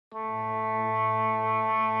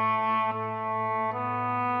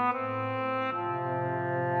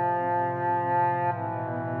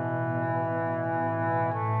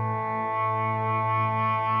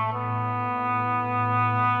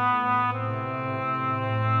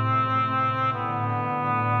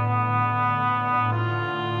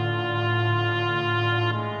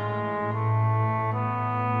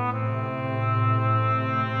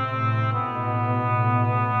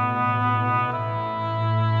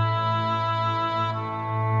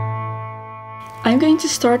I'm going to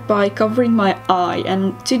start by covering my eye,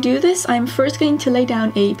 and to do this I'm first going to lay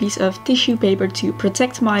down a piece of tissue paper to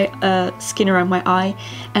protect my skin around my eye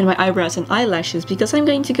and my eyebrows and eyelashes, because I'm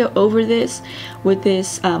going to go over this with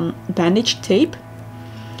this bandage tape.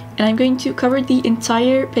 And I'm going to cover the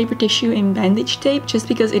entire paper tissue in bandage tape just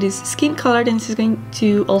because it is skin colored, and this is going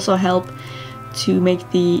to also help to make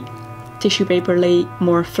the tissue paper lay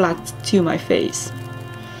more flat to my face.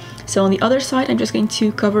 So on the other side, I'm just going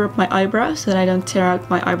to cover up my eyebrows so that I don't tear out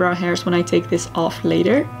my eyebrow hairs when I take this off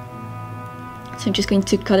later. So I'm just going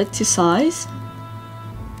to cut it to size.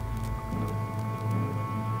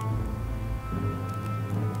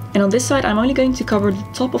 And on this side, I'm only going to cover the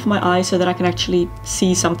top of my eye so that I can actually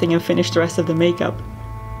see something and finish the rest of the makeup.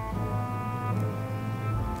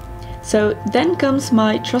 So then comes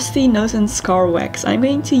my trusty nose and scar wax. I'm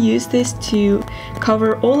going to use this to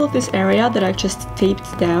cover all of this area that I've just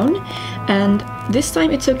taped down. And this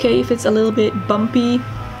time it's okay if it's a little bit bumpy,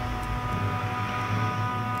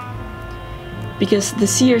 because the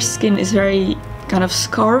Seer's skin is very kind of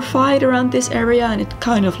scarified around this area, and it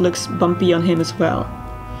kind of looks bumpy on him as well.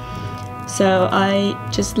 So I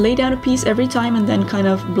just lay down a piece every time and then kind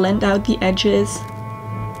of blend out the edges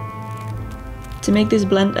to make this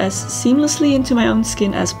blend as seamlessly into my own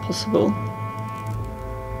skin as possible.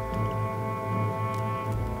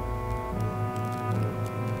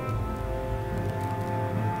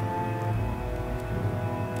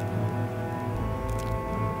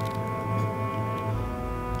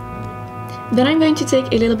 Then I'm going to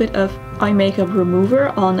take a little bit of eye makeup remover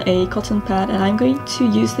on a cotton pad, and I'm going to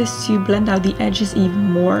use this to blend out the edges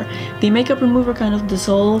even more. The makeup remover kind of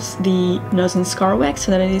dissolves the nose and scar wax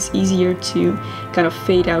so that it is easier to kind of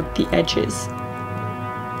fade out the edges.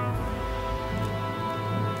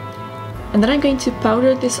 And then I'm going to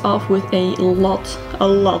powder this off with a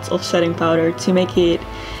lot of setting powder to make it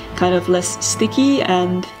kind of less sticky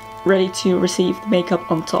and ready to receive the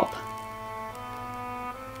makeup on top.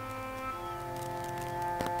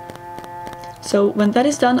 So when that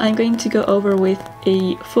is done, I'm going to go over with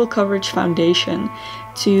a full coverage foundation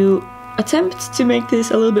to attempt to make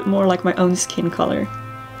this a little bit more like my own skin color.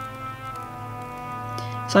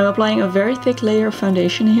 So I'm applying a very thick layer of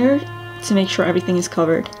foundation here to make sure everything is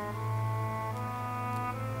covered.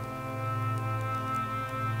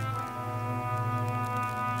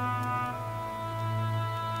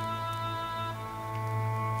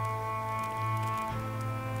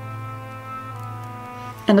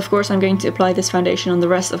 And of course I'm going to apply this foundation on the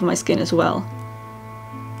rest of my skin as well.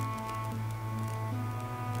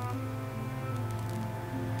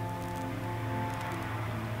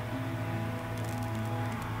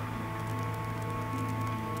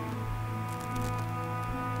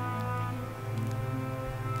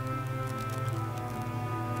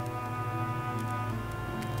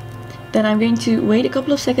 Then I'm going to wait a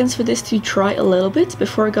couple of seconds for this to dry a little bit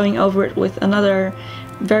before going over it with another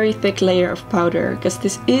very thick layer of powder, because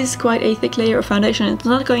this is quite a thick layer of foundation and it's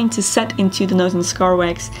not going to set into the nose and scar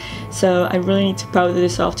wax, so I really need to powder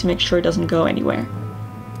this off to make sure it doesn't go anywhere.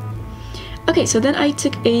 Okay, so then I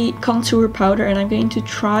took a contour powder and I'm going to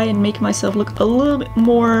try and make myself look a little bit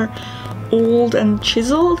more old and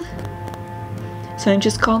chiseled. So I'm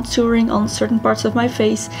just contouring on certain parts of my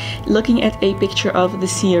face, looking at a picture of the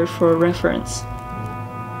Seer for reference.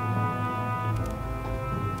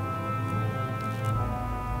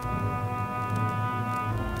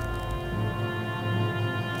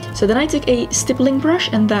 So then I took a stippling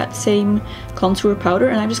brush and that same contour powder,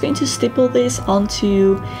 and I'm just going to stipple this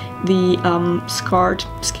onto the scarred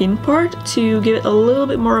skin part to give it a little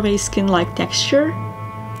bit more of a skin-like texture.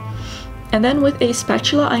 And then with a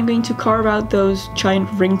spatula I'm going to carve out those giant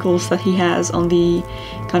wrinkles that he has on the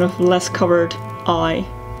kind of less covered eye.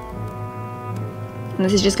 And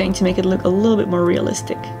this is just going to make it look a little bit more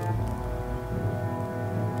realistic.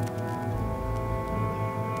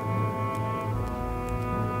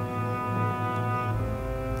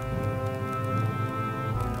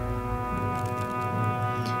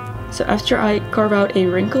 So after I carve out a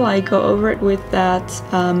wrinkle, I go over it with that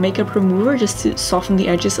makeup remover just to soften the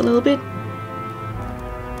edges a little bit.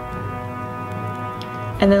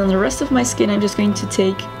 And then on the rest of my skin, I'm just going to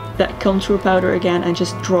take that contour powder again and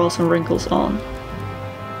just draw some wrinkles on.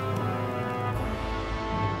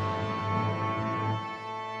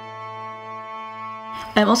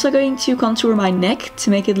 I'm also going to contour my neck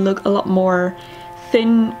to make it look a lot more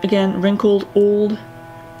thin, again, wrinkled, old.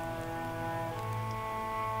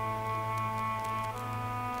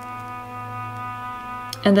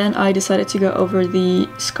 And then I decided to go over the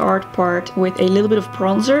scarred part with a little bit of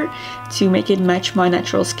bronzer to make it match my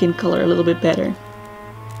natural skin color a little bit better.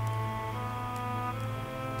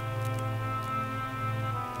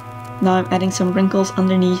 Now I'm adding some wrinkles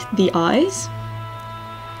underneath the eyes.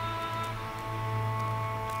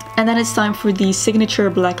 And then it's time for the signature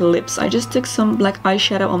black lips. I just took some black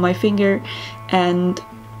eyeshadow on my finger and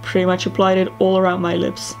pretty much applied it all around my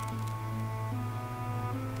lips.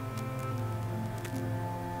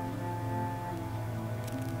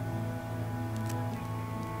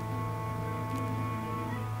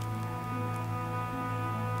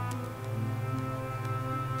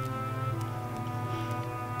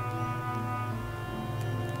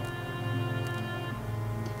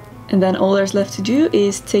 And then all there's left to do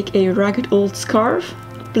is take a ragged old scarf,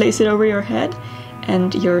 place it over your head,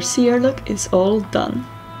 and your Seer look is all done.